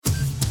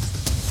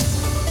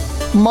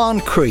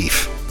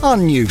Moncrief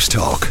on News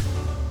Talk.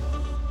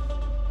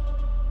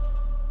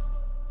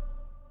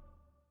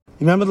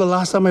 You remember the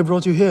last time I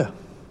brought you here?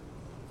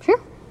 Sure.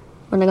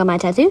 When I got my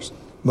tattoos.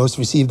 Most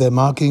received their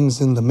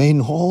markings in the main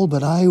hall,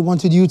 but I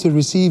wanted you to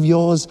receive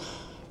yours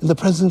in the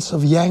presence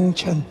of Yang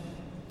Chen,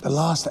 the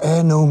last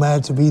air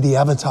nomad to be the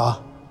Avatar.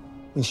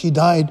 When she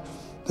died,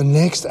 the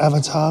next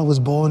Avatar was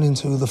born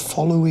into the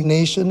following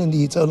nation in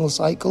the eternal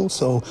cycle.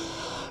 So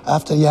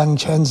after Yang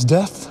Chen's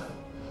death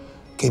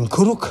came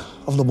Kuruk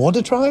of the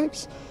Water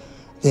Tribes,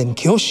 then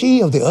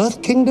Kyoshi of the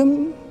Earth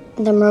Kingdom.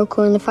 And then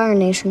Roku in the Fire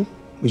Nation.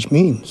 Which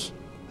means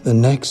the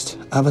next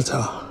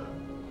Avatar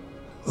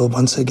will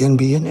once again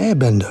be an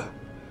Airbender.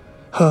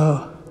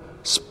 Her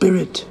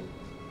spirit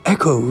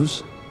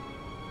echoes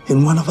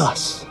in one of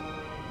us.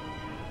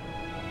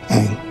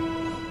 Aang,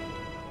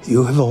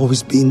 you have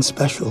always been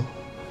special.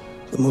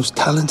 The most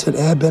talented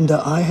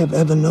Airbender I have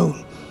ever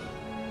known.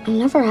 I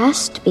never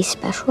asked to be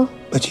special.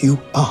 But you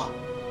are.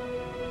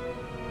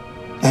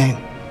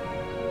 Aang,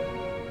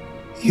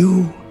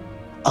 you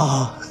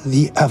are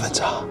the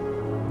Avatar.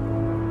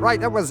 Right,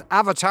 that was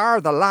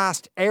Avatar, The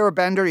Last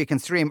Airbender. You can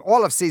stream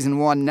all of season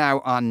 1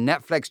 now on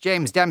Netflix.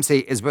 James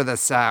Dempsey is with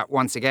us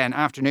once again.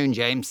 Afternoon,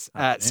 James.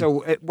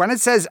 So when it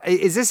says,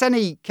 is this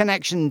any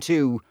connection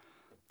to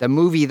the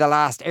movie The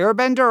Last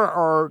Airbender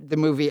or the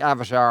movie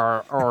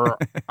Avatar, or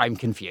I'm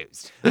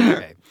confused?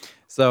 Okay,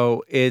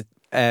 so it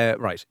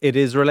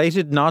is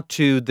related not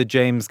to the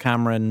James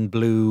Cameron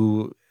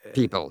Blue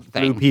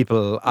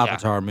People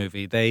Avatar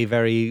movie. They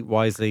very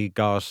wisely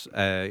got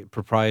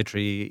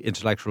proprietary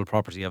intellectual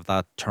property of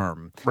that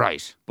term.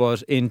 Right.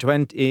 But in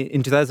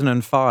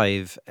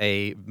 2005,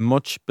 a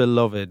much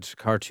beloved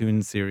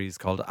cartoon series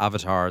called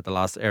Avatar, The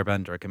Last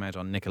Airbender came out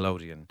on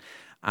Nickelodeon.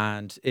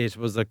 And it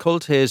was a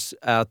cult hit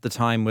at the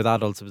time with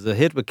adults. It was a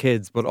hit with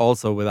kids, but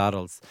also with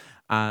adults.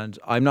 And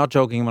I'm not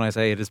joking when I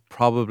say it is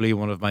probably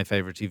one of my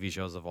favorite TV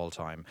shows of all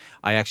time.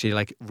 I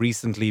actually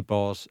recently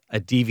bought a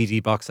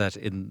DVD box set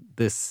in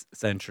this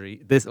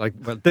century, this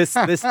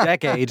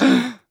decade,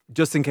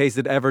 just in case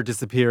it ever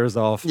disappears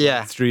off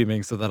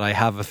streaming, so that I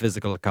have a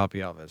physical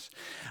copy of it.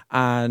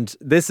 And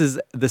this is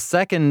the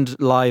second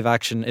live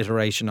action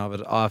iteration of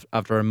it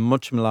after a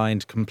much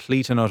maligned,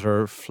 complete and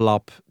utter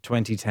flop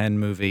 2010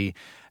 movie,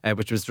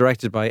 which was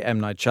directed by M.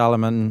 Night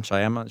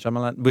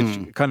Shyamalan,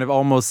 which kind of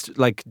almost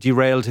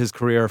derailed his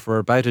career for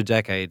about a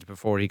decade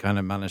before he kind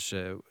of managed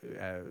to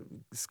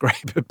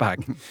scrape it back.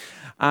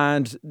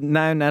 And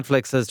now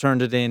Netflix has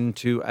turned it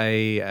into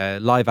a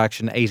live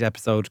action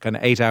 8-episode, kind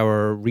of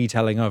 8-hour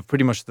retelling of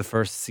pretty much the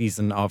first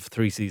season of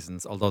 3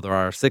 seasons, although there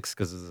are 6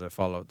 because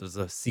there's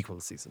a sequel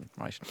season,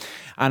 right?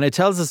 And it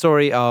tells the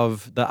story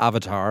of the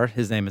Avatar.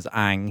 His name is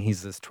Aang.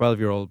 He's this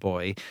 12-year-old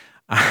boy.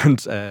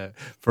 And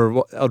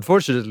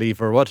unfortunately,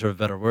 for want of a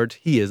better word,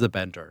 he is a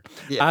bender.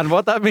 Yeah. And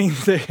what that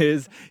means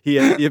is he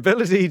has the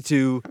ability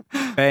to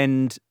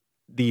bend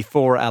the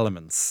 4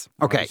 elements.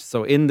 Okay. Right?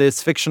 So in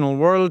this fictional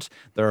world,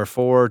 there are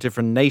 4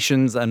 different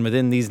nations, and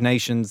within these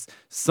nations,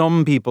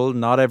 some people,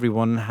 not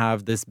everyone,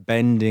 have this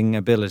bending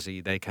ability.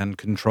 They can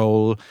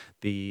control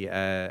the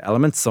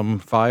elements, some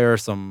fire,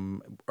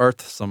 some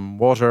earth, some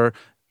water,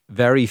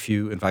 very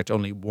few, in fact,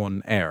 only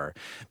one air.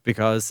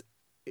 Because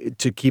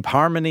to keep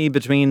harmony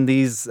between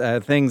these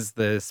things,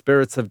 the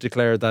spirits have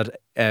declared that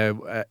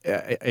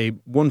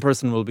one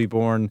person will be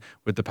born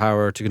with the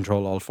power to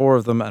control all 4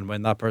 of them, and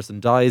when that person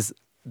dies,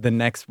 the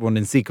next one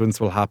in sequence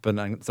will happen,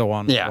 and so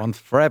on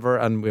forever,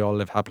 and we all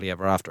live happily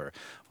ever after,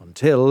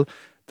 until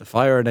the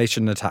Fire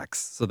Nation attacks.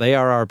 So they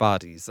are our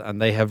bodies,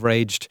 and they have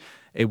waged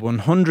a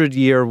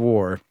 100-year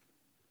war,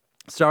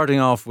 starting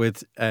off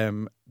with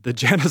the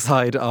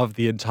genocide of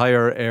the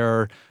entire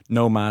air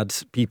nomad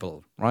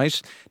people, right?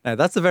 Now,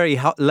 that's a very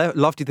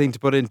lofty thing to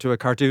put into a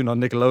cartoon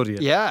on Nickelodeon.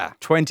 Yeah.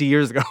 20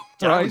 years ago,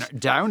 right?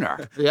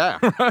 Downer, yeah.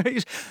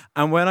 Right?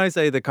 And when I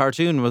say the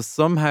cartoon was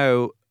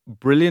somehow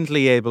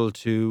brilliantly able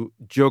to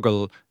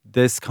juggle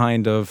this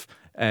kind of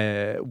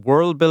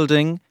world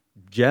building,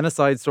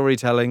 genocide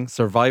storytelling,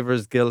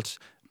 survivor's guilt,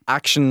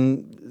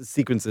 action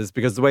sequences,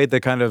 because the way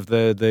the kind of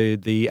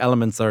the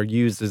elements are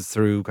used is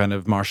through kind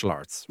of martial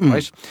arts,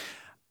 right?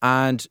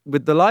 And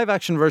with the live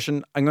action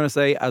version, I'm going to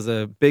say, as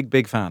a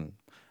big fan,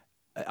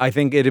 I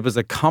think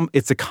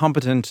it's a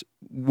competent,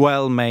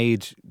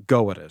 well-made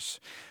go at it.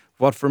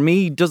 What for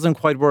me doesn't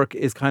quite work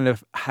is kind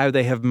of how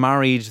they have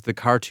married the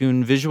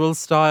cartoon visual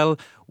style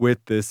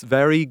with this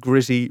very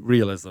gritty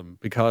realism.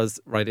 Because,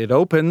 right, it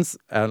opens,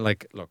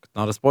 look,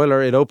 not a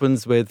spoiler, it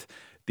opens with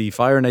the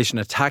Fire Nation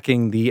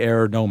attacking the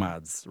air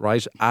nomads,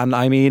 right? And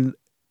I mean,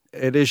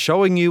 it is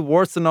showing you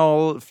warts and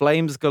all,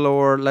 flames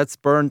galore, let's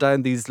burn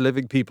down these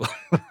living people.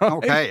 Right?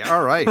 Okay,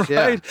 all right, right?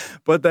 yeah.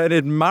 But then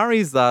it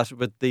marries that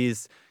with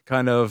these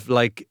kind of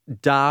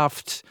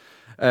daft,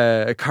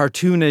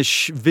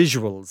 cartoonish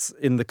visuals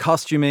in the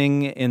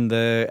costuming,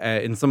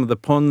 in some of the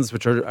puns,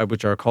 which are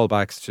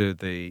callbacks to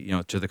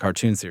the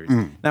cartoon series.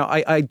 Now,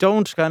 I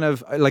don't kind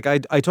of I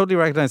totally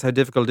recognize how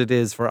difficult it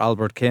is for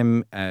Albert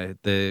Kim,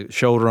 the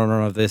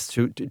showrunner of this,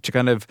 to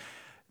kind of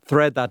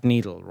thread that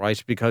needle,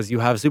 right? Because you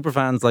have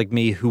superfans like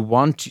me who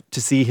want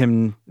to see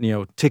him,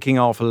 ticking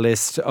off a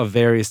list of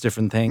various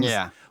different things.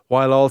 Yeah.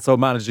 While also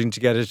managing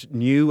to get it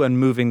new and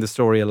moving the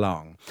story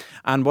along.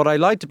 And what I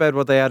liked about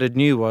what they added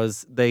new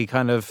was they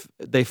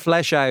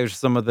flesh out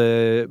some of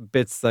the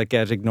bits that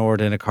get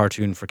ignored in a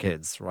cartoon for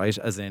kids, right?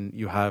 As in,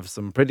 you have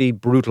some pretty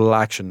brutal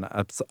action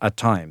at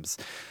times.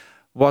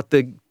 What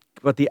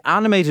the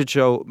animated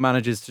show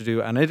manages to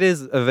do, and it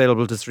is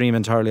available to stream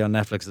entirely on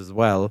Netflix as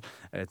well.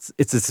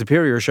 It's a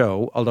superior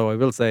show, although I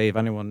will say, if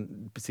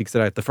anyone seeks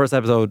it out, the first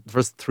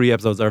 3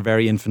 episodes are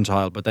very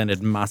infantile, but then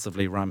it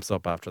massively ramps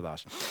up after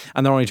that,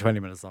 and they're only 20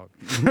 minutes long.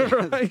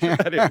 Right?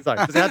 Anyway, sorry,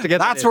 just had to get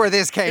That's where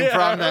this came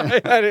from.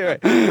 Then.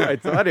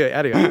 Right. So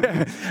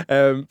anyway,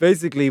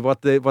 basically,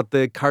 what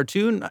the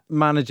cartoon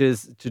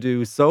manages to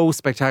do so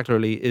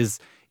spectacularly is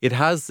it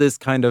has this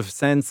kind of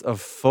sense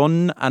of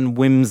fun and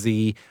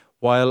whimsy,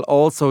 while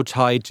also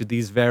tied to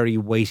these very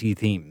weighty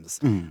themes.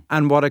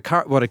 And what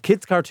a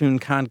kid's cartoon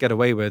can't get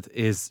away with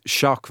is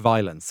shock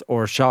violence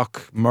or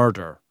shock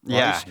murder.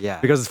 Right?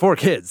 Yeah. Because it's for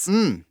kids.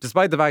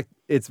 Despite the fact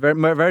it's very,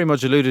 very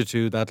much alluded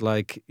to that,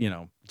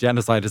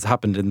 genocide has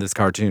happened in this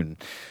cartoon.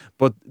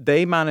 But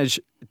they manage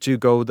to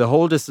go the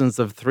whole distance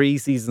of 3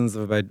 seasons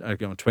of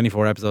about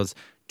 24 episodes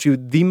to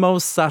the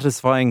most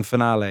satisfying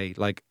finale,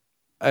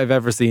 I've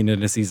ever seen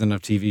in a season of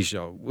TV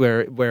show,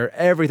 where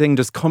everything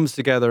just comes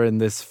together in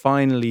this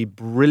finally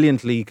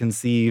brilliantly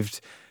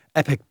conceived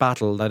epic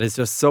battle that is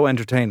just so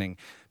entertaining.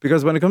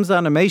 Because when it comes to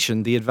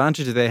animation, the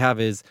advantage they have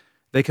is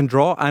they can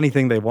draw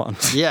anything they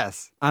want.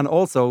 Yes. And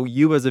also,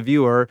 you as a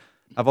viewer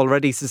have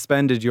already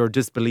suspended your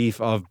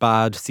disbelief of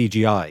bad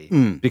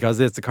CGI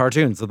because it's a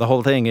cartoon, so the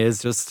whole thing is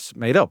just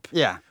made up.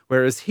 Yeah.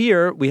 Whereas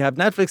here, we have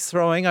Netflix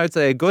throwing, I would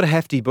say, a good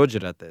hefty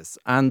budget at this.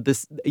 And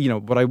this,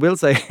 what I will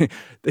say,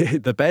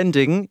 the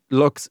bending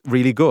looks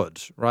really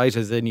good, right?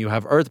 As in, you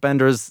have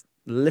earthbenders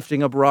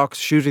lifting up rocks,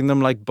 shooting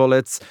them like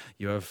bullets.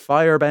 You have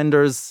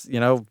firebenders,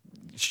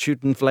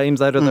 shooting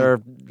flames out of their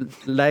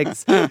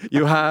legs.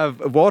 You have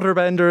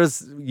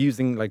waterbenders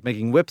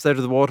making whips out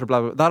of the water,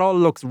 blah, blah. That all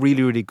looks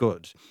really, really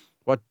good.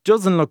 What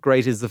doesn't look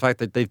great is the fact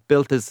that they've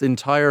built this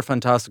entire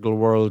fantastical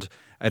world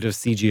out of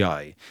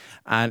CGI.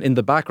 And in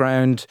the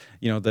background,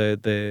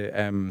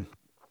 the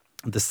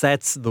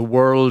sets, the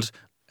world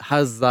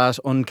has that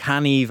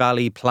uncanny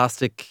valley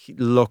plastic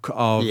look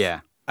of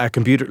a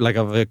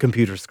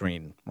computer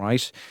screen,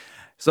 right?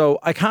 So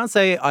I can't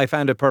say I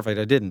found it perfect.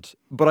 I didn't.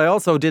 But I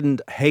also didn't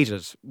hate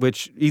it,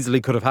 which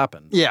easily could have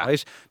happened. Yeah.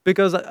 Right?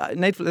 Because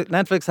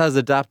Netflix has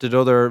adapted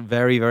other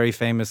very, very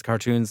famous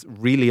cartoons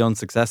really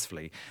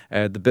unsuccessfully.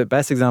 The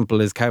best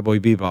example is Cowboy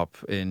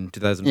Bebop in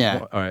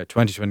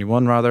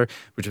 2021,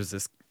 which was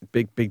this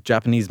big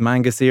Japanese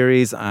manga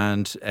series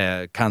and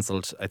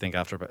cancelled, I think,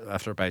 after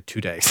about 2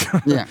 days.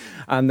 Yeah.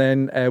 And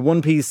then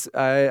One Piece,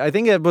 I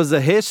think it was a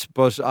hit,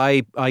 but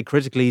I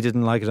critically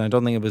didn't like it. I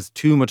don't think it was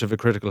too much of a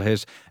critical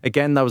hit.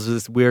 Again, that was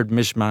this weird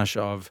mishmash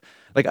of,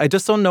 I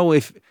just don't know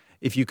if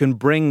you can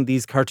bring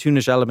these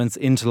cartoonish elements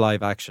into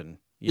live action.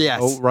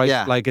 Yes. Right?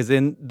 Yeah. As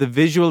in, the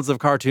visuals of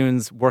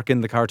cartoons work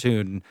in the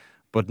cartoon,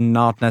 but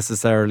not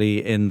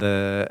necessarily in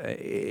the,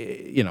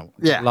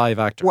 live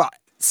actor. Well,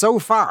 so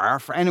far,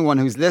 for anyone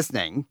who's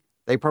listening,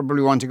 they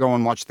probably want to go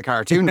and watch the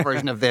cartoon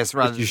version of this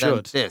rather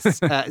than this.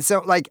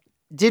 So,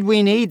 did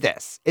we need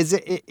this? Is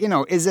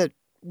it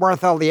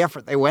worth all the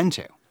effort they went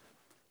to?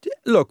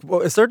 Look,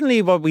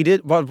 certainly what we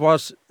did,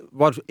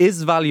 what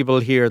is valuable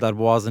here that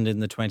wasn't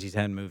in the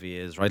 2010 movie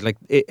is, right,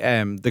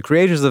 the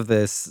creators of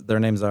this, their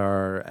names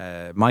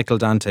are Michael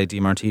Dante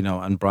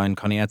DiMartino and Brian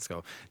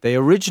Konietzko. They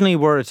originally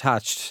were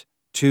attached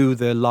to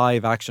the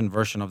live action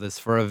version of this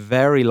for a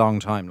very long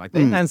time.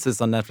 They announced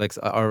this on Netflix,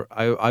 or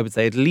I would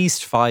say at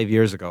least 5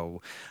 years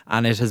ago,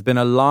 and it has been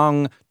a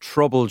long,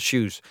 troubled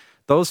shoot.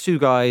 Those two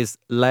guys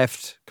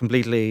left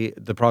completely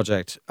the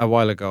project a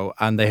while ago,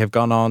 and they have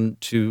gone on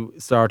to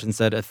start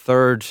instead a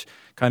third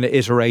kind of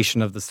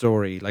iteration of the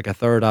story, like a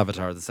third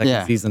Avatar. The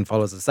second season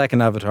follows the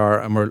second Avatar,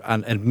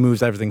 and it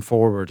moves everything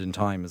forward in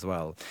time as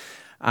well.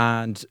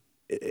 And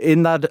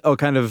in that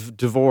kind of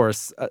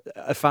divorce,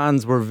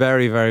 fans were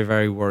very, very,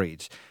 very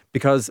worried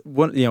because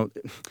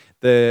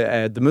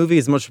the movie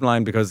is much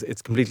maligned because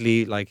it's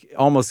completely,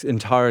 almost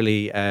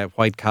entirely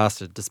white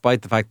casted,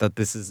 despite the fact that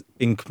this is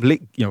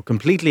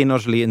completely and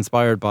utterly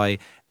inspired by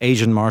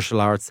Asian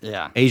martial arts,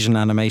 Asian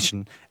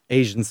animation,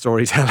 Asian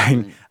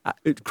storytelling,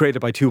 created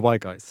by 2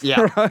 white guys.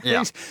 Yeah, right?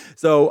 yeah.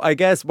 So I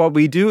guess what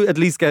we do at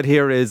least get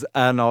here is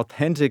an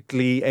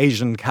authentically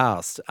Asian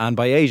cast. And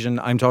by Asian,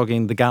 I'm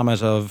talking the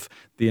gamut of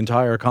the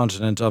entire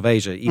continent of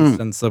Asia,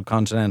 East and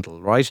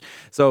subcontinental, right?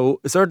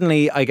 So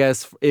certainly, I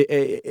guess,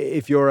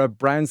 if you're a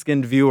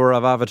brown-skinned viewer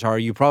of Avatar,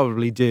 you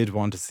probably did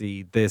want to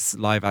see this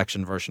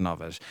live-action version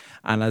of it.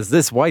 And as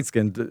this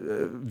white-skinned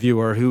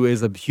viewer who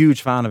is a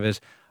huge fan of it,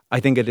 I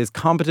think it is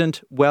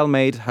competent,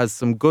 well-made, has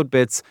some good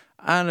bits,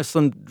 and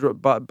some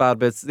bad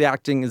bits. The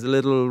acting is a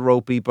little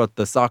ropey, but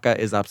the sokka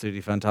is absolutely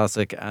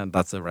fantastic, and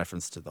that's a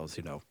reference to those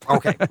who know.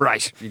 Okay,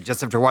 right. You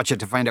just have to watch it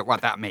to find out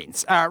what that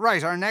means.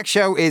 Right, our next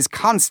show is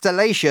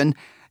Constellation.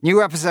 New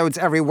episodes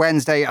every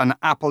Wednesday on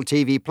Apple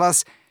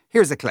TV+.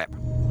 Here's a clip.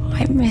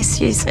 I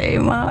miss you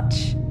so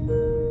much.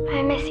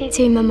 I miss you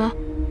too, Mama.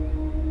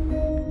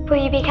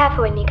 Will you be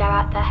careful when you go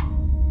out there?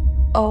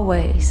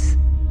 Always.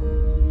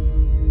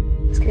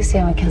 Ska vi se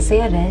om vi kan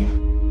se dig.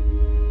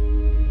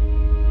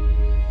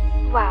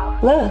 Wow.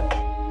 Look.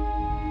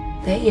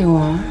 There you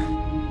are.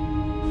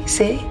 You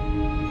see?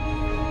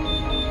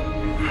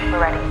 We're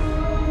ready.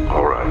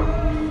 All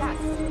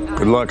right.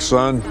 Good luck,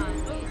 son.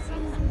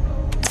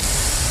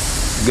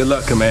 Good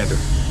luck, Commander.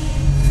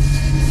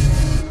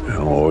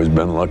 I've always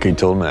been lucky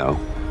till now.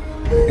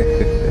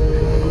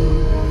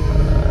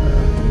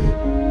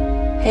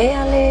 Hey,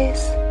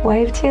 Alice.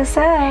 Wave to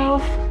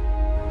yourself.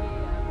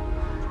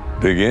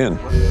 Dig in.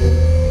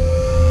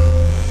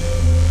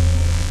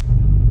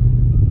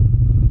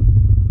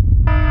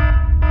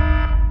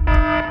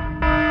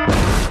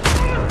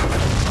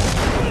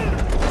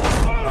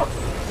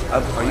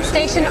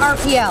 Station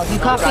RPL, you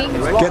copy?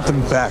 Get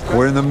them back.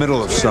 We're in the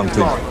middle of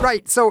something.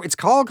 Right, so it's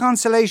called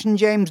Constellation,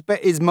 James,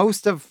 but is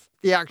most of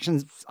the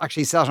action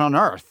actually set on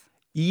Earth?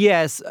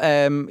 Yes,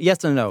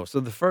 yes and no.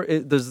 So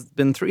there's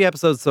been 3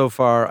 episodes so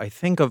far, I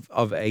think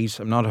of 8.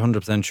 I'm not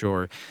 100%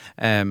 sure.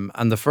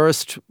 And the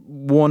first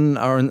one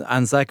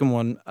and second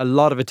one, a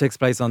lot of it takes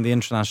place on the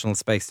International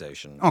Space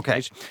Station. Okay.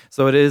 Right?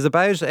 So it is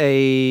about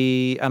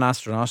an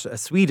astronaut, a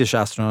Swedish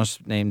astronaut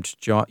named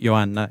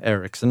Joanna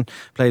Eriksson,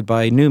 played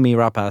by Noomi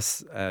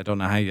Rapace. I don't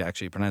know how you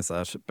actually pronounce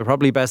that, but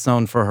probably best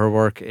known for her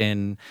work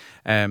in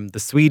the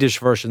Swedish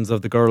versions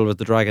of The Girl with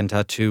the Dragon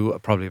Tattoo,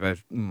 probably about,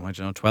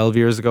 12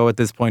 years ago at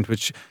this point,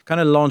 which kind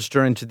of launched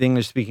her into the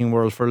English-speaking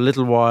world for a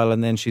little while,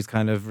 and then she's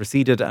kind of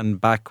receded and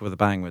back with a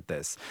bang with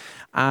this.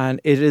 And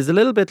it is a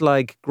little bit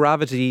like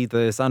Gravity,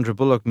 the Sandra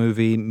Bullock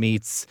movie,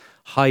 meets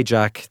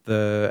Hijack,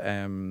 the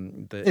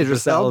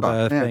Idris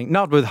Elba thing. Yeah.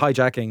 Not with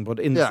hijacking, but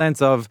in the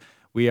sense of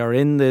we are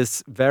in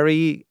this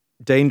very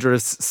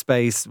dangerous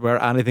space where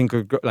anything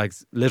could go, like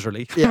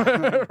literally,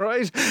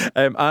 right?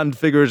 And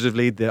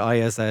figuratively, the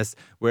ISS,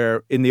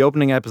 where in the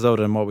opening episode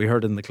and what we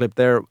heard in the clip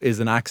there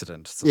is an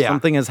accident. So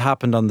something has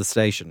happened on the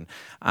station,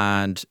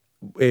 and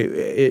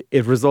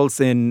it results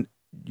in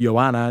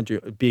Joanna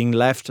being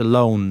left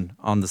alone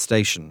on the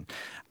station,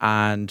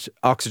 and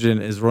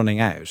oxygen is running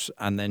out,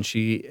 and then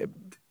she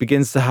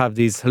begins to have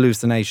these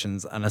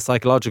hallucinations, and a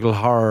psychological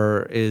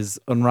horror is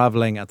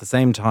unraveling at the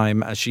same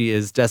time as she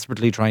is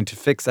desperately trying to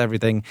fix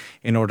everything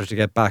in order to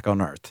get back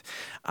on Earth.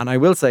 And I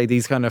will say,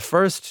 these kind of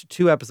first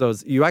 2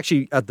 episodes, you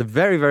actually, at the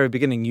very, very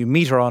beginning, you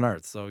meet her on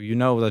Earth, so you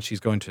know that she's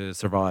going to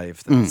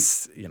survive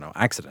this,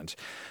 accident.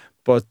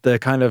 But the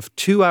kind of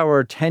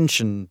 2-hour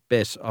tension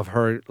bit of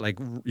her,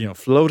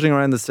 floating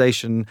around the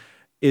station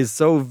is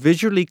so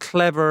visually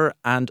clever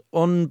and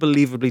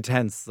unbelievably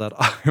tense that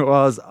I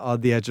was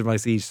on the edge of my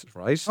seat,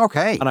 right?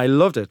 Okay. And I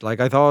loved it.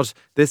 I thought,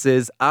 this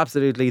is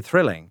absolutely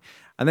thrilling.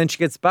 And then she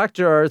gets back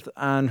to Earth,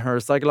 and her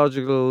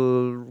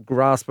psychological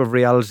grasp of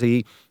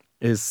reality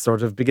is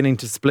sort of beginning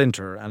to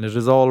splinter, and it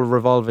is all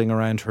revolving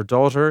around her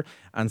daughter,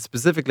 and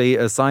specifically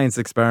a science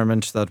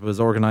experiment that was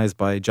organised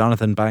by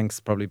Jonathan Banks,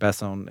 probably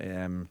best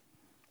known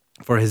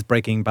for his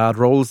Breaking Bad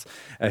roles,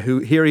 who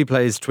here he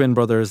plays twin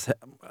brothers,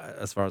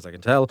 as far as I can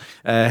tell,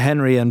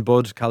 Henry and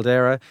Bud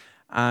Caldera,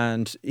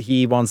 and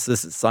he wants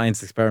this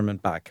science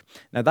experiment back.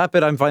 Now, that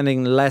bit I'm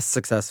finding less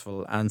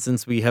successful, and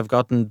since we have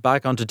gotten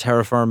back onto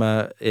terra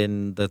firma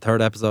in the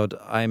 3rd episode,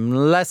 I'm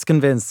less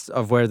convinced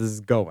of where this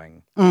is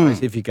going,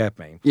 right, if you get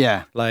me.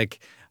 Yeah.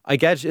 I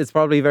get it's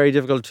probably very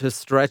difficult to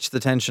stretch the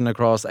tension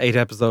across 8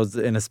 episodes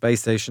in a space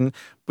station,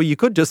 but you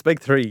could just make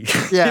 3.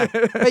 Yeah.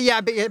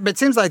 but it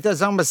seems like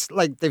there's almost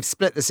like they've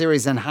split the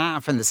series in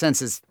half, in the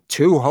sense it's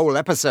 2 whole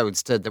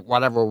episodes to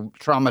whatever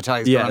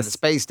traumatized her on the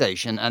space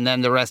station, and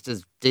then the rest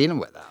is dealing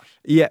with that.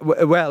 Yeah,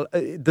 well,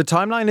 the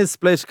timeline is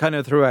split kind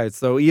of throughout.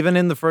 So even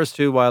in the first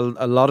 2, while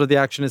a lot of the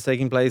action is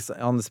taking place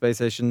on the space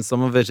station,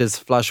 some of it is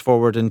flash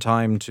forward in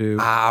time to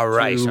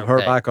her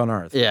back on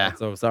Earth. Yeah.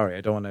 So sorry,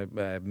 I don't want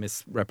to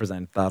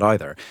misrepresent that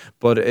either.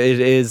 But it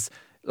is...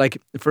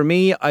 for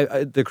me,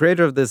 the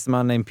creator of this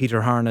man named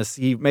Peter Harness,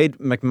 he made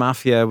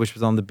McMafia, which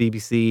was on the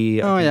BBC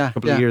a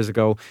couple of years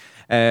ago.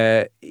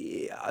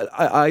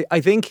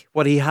 I think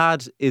what he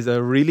had is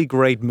a really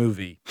great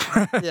movie.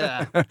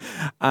 Yeah.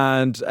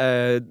 And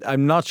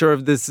I'm not sure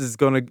if this is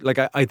going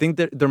to... I think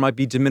there might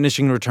be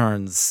diminishing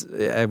returns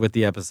with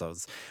the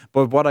episodes.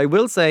 But what I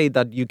will say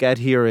that you get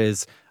here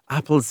is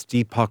Apple's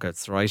deep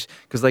pockets, right?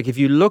 Because if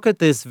you look at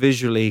this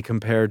visually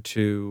compared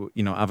to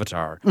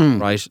Avatar,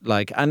 right?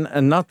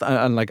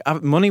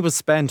 Money was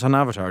spent on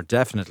Avatar,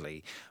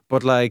 definitely,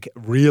 but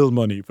real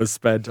money was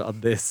spent on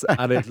this,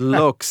 and it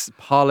looks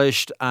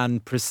polished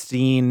and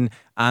pristine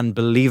and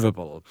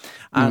believable.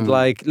 And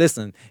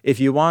listen, if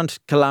you want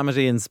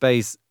calamity in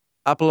space,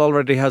 Apple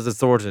already has it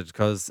sorted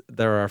because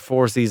there are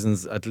 4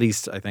 seasons at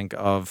least, I think,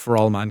 of For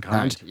All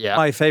Mankind. Right, yeah.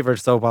 My favourite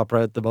soap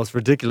opera, the most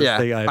ridiculous Yeah,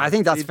 thing but I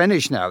think that's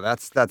finished now.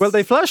 That's Well,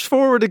 they flash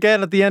forward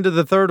again at the end of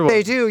the third one.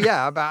 They do,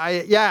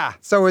 yeah.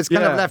 So it's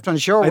kind of left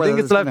unsure. I think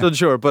it's left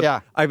unsure, but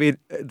yeah. I mean,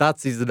 that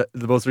season,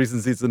 the most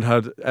recent season,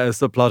 had a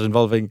subplot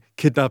involving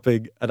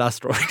kidnapping an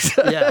asteroid.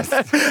 Yes.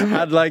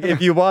 And like,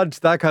 if you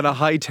want that kind of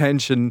high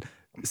tension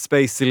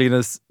space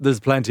silliness, there's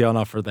plenty on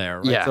offer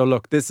there. Right? Yeah. So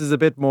look, this is a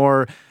bit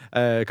more,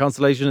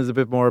 Constellation is a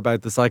bit more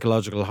about the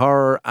psychological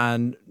horror,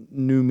 and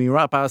Noomi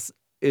Rapace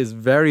is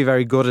very,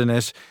 very good in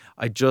it.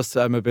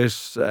 I'm a bit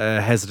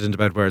hesitant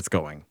about where it's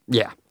going.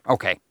 Yeah.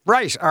 Okay.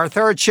 Right. Our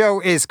third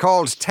show is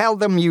called Tell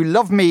Them You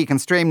Love Me. You can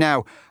stream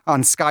now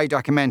on Sky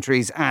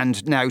Documentaries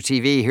and Now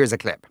TV. Here's a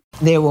clip.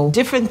 There were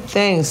different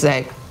things,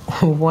 like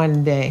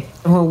one day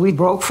when we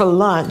broke for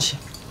lunch,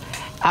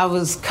 I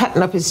was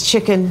cutting up his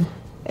chicken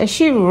and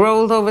she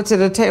rolled over to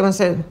the table and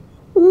said,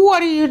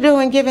 "What are you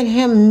doing giving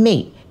him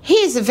meat?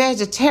 He's a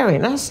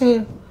vegetarian." I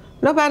said,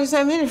 "Nobody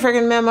sent me the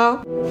friggin'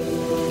 memo."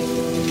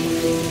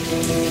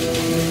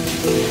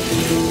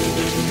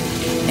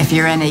 If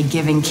you're in a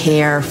giving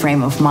care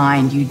frame of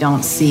mind, you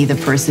don't see the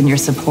person you're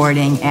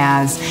supporting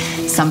as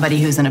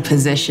somebody who's in a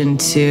position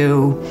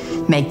to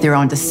make their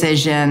own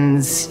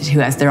decisions, who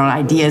has their own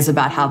ideas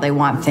about how they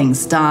want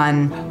things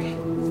done.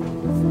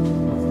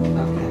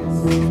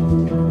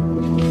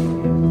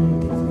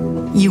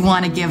 You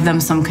want to give them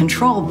some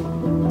control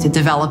to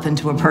develop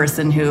into a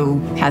person who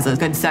has a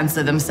good sense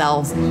of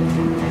themselves.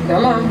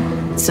 Come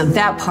on. So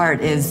that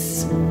part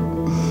is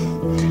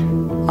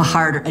a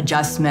harder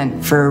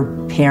adjustment for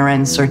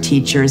parents or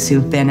teachers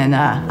who've been in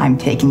a I'm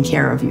taking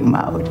care of you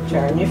mode.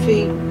 Turn your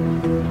feet,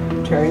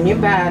 turn your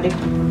body,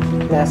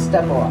 now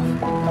step off.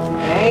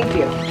 Thank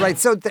you. Right.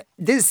 So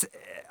is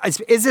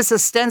this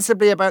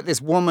ostensibly about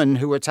this woman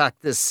who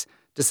attacked this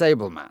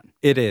disabled man?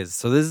 It is.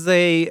 So this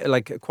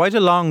is quite a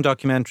long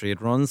documentary.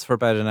 It runs for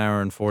about an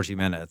hour and 40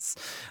 minutes.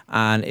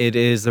 And it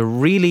is a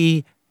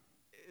really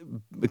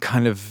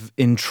kind of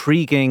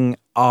intriguing,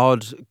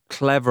 odd,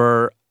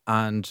 clever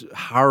and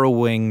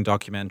harrowing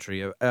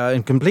documentary,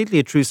 and completely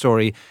a true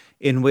story,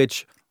 in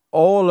which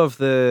all of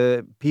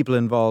the people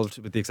involved,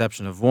 with the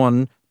exception of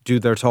one, do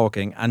their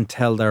talking and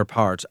tell their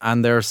part.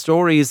 And their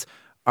stories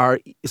are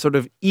sort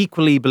of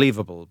equally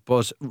believable.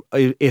 But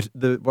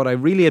what I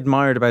really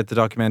admired about the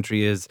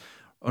documentary is,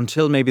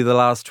 until maybe the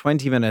last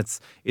 20 minutes,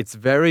 it's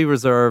very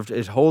reserved.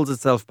 It holds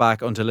itself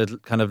back until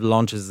it kind of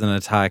launches an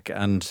attack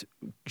and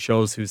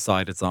shows whose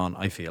side it's on,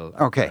 I feel,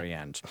 at the very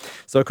end.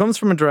 So it comes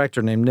from a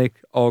director named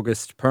Nick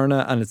August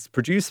Perna, and it's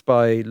produced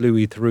by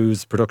Louis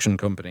Theroux's production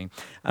company.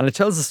 And it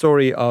tells the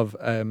story of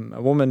a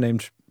woman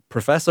named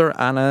Professor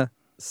Anna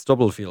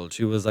Stubblefield,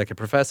 who was like a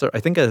professor, I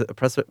think a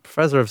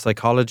professor of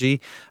psychology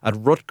at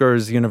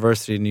Rutgers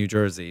University in New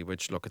Jersey,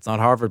 which, look, it's not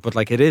Harvard, but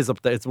like it is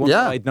up there. It's one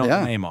that I'd know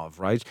the name of,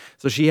 right?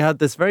 So she had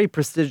this very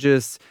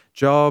prestigious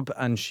job,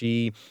 and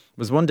she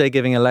was one day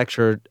giving a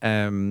lecture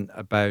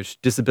about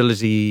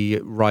disability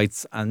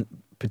rights, and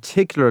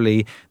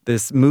particularly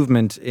this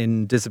movement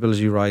in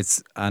disability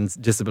rights and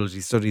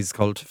disability studies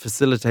called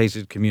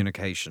facilitated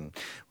communication,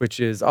 which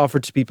is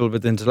offered to people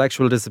with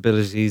intellectual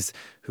disabilities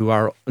who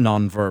are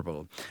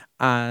non-verbal.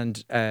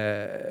 And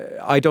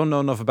I don't know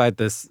enough about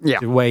this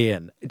to weigh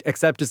in,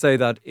 except to say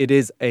that it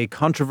is a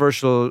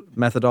controversial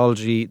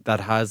methodology that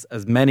has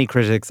as many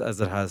critics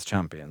as it has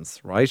champions,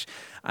 right?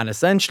 And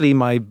essentially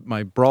my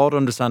broad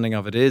understanding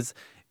of it is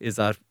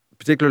that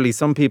particularly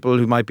some people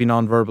who might be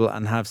nonverbal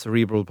and have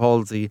cerebral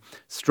palsy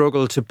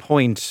struggle to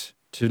point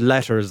to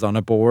letters on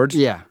a board.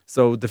 Yeah.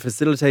 So the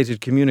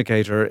facilitated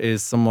communicator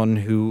is someone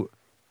who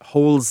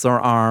holds their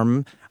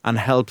arm and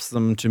helps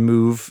them to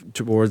move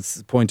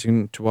towards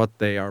pointing to what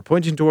they are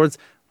pointing towards,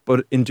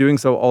 but in doing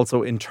so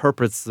also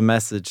interprets the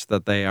message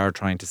that they are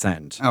trying to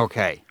send.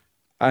 Okay.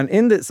 And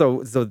in this,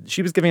 so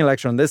she was giving a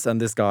lecture on this,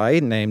 and this guy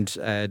named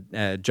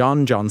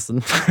John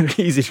Johnson,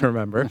 easy to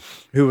remember,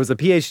 who was a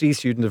PhD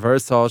student of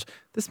hers, thought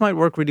this might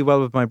work really well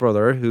with my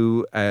brother,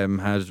 who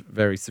had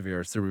very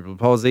severe cerebral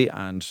palsy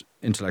and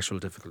intellectual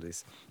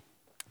disabilities,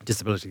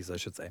 I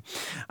should say.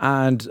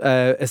 And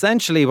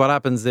essentially what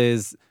happens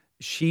is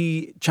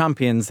she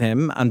champions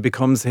him and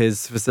becomes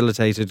his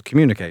facilitated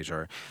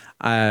communicator.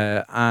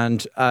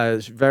 And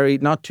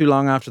not too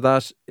long after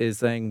that is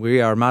saying we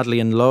are madly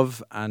in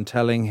love, and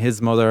telling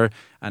his mother,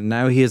 and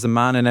now he is a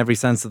man in every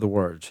sense of the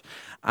word,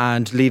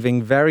 and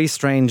leaving very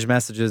strange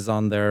messages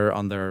on their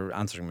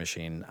answering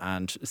machine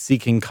and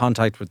seeking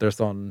contact with their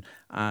son.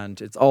 And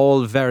it's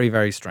all very,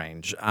 very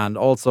strange and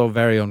also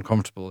very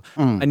uncomfortable.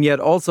 And yet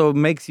also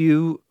makes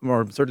you,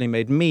 or certainly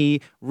made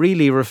me,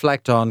 really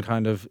reflect on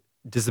kind of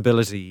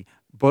disability,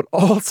 but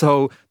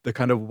also the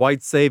kind of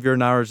white savior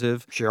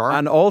narrative. Sure.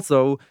 And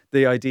also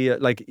the idea,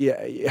 like,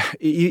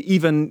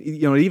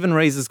 even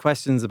raises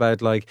questions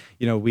about, like,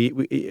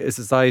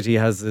 society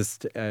has this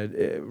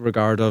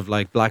regard of,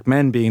 like, black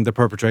men being the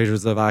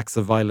perpetrators of acts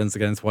of violence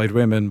against white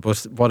women,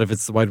 but what if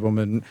it's the white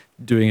woman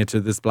doing it to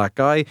this black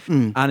guy?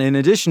 And in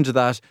addition to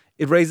that,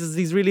 it raises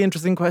these really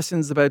interesting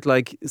questions about,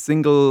 like,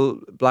 single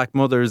black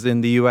mothers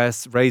in the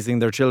US raising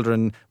their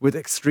children with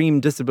extreme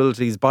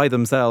disabilities by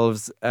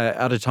themselves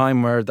at a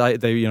time where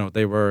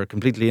they were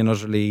completely and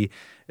utterly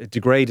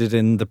degraded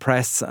in the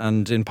press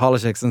and in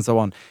politics and so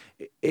on.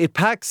 It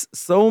packs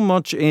so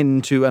much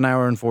into an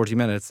hour and 40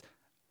 minutes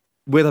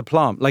with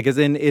aplomb. Like, as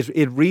in,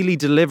 it really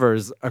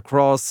delivers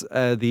across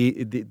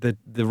the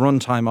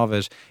runtime of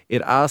it.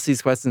 It asks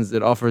these questions,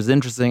 it offers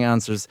interesting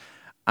answers,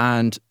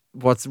 and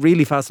what's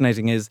really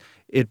fascinating is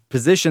it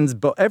positions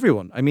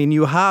everyone. I mean,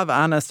 you have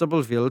Anna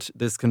Stubblefield,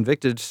 this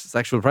convicted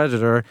sexual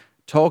predator,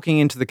 talking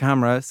into the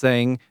camera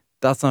saying,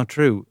 that's not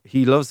true.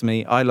 He loves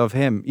me. I love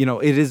him.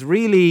 It is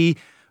really,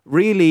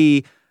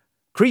 really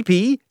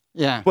creepy.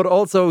 Yeah. But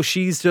also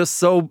she's just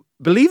so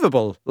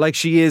believable. Like,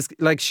 she's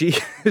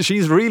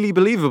really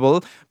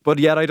believable, but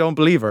yet I don't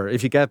believe her,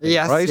 if you get me,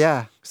 yes, right?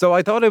 Yeah. So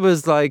I thought it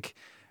was like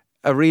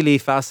a really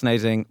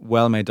fascinating,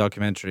 well-made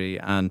documentary,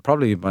 and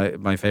probably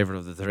my favourite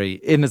of the three,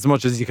 in as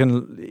much as you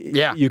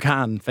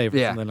can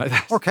favourite something like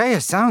that. Okay,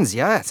 it sounds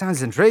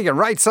intriguing.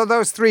 Right, so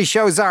those three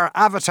shows are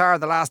Avatar,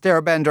 The Last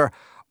Airbender.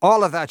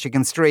 All of that you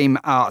can stream,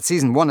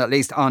 season 1 at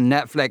least, on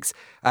Netflix.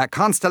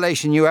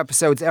 Constellation, new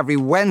episodes every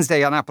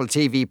Wednesday on Apple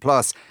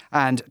TV+.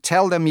 And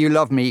Tell Them You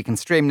Love Me, you can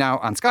stream now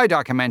on Sky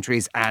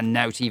Documentaries and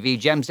Now TV.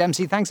 James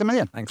Dempsey, thanks a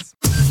million. Thanks.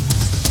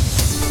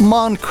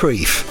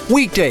 Moncrief,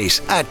 weekdays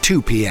at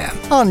 2 p.m.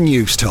 on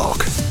News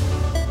Talk.